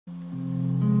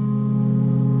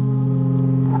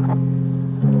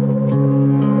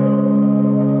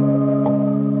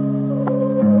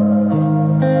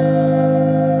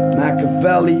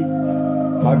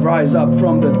rise up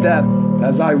from the death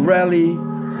as I rally.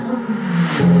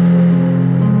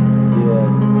 Yeah,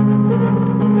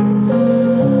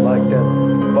 like that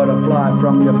butterfly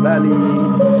from your belly. I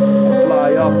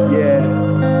fly up, yeah,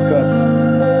 cause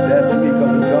that's me,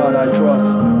 cause in God I trust,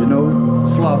 you know.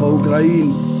 Slava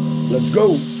Oekraïne, let's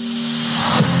go.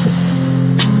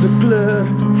 De kleur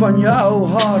van jouw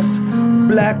hart,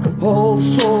 black hole,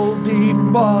 soul, deep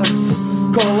part,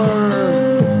 color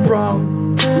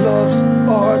from love's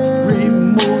art,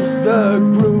 remove the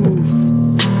groove.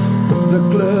 De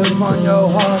kleur van jouw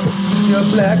hart, your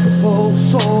black hole,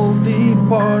 soul, deep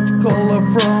part, color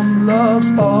from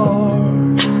love's art.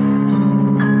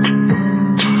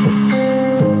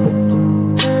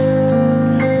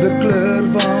 De kleur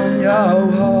van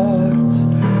jouw hart,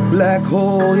 black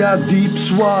hole, ja diep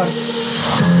zwart.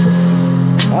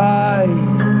 I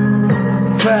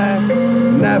fact,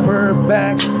 never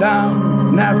back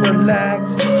down, never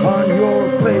lagged on your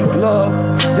fake love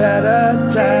that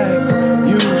attacks.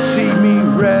 You see me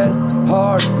red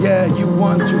heart, yeah, you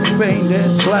want to paint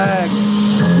it black,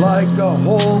 like a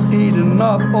hole eating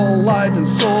up all light and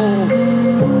soul.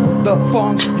 The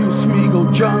funk, you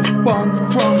smeagol junk, punk,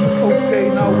 drunk. Okay,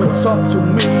 now it's up to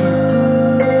me.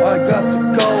 I got the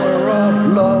color of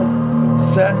love,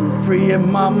 setting free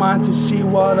in my mind to see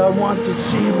what I want to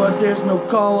see, but there's no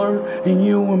color in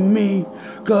you and me,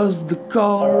 cause the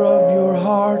color of your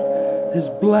heart is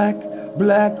black,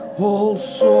 black hole,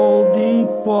 soul, deep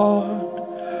part.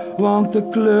 Want de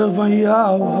kleur van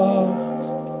jouw hart,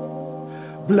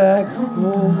 black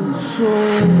hole,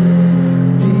 soul,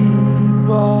 deep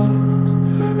part,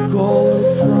 color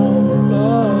from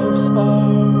love's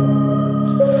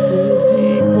art,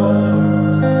 deep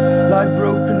part, like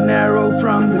broken arrow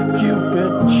from the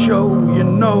Cupid show, you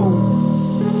know,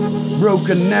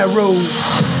 broken arrow.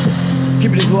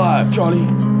 Keep it alive, Charlie,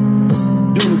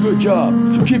 doing a good job,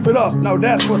 so keep it up, now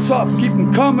that's what's up, keep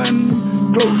them coming,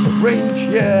 close range,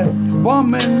 yeah,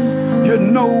 bombing, you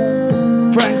know,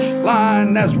 French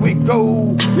line as we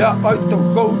go, ja uit de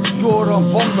goot, Joran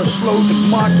van der Sloot, ik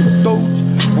maak je dood,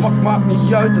 maar het maakt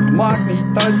niet uit, het maakt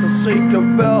niet uit, dat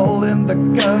zeker wel, in de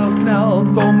knel,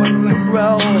 komen en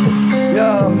wel,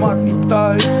 ja, maakt niet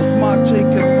uit, het maakt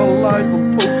zeker wel uit,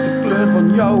 want ook de kleur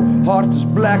van jouw hart is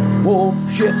black hole,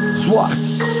 shit, zwart.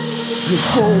 Your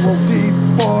soul will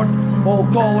depart, all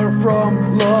color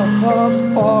from love's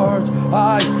art.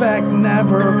 I fact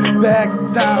never back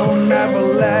down, never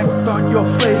lagged on your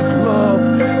fake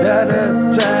love that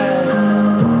attacks.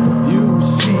 You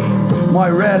see my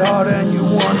red heart and you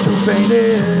want to paint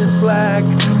it black,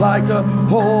 like a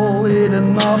hole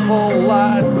eating up all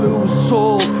light blue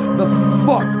soul. The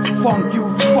fuck funk, you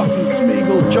fucking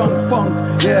smeagol junk punk,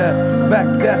 yeah,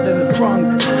 back that in the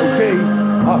trunk, okay.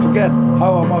 I forget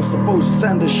how am I supposed to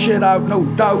send this shit out, no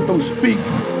doubt, don't speak.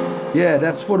 Yeah,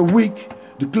 that's for the week.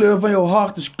 De kleur van jouw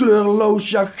hart is kleurloos,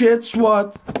 ja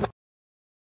gitzwart.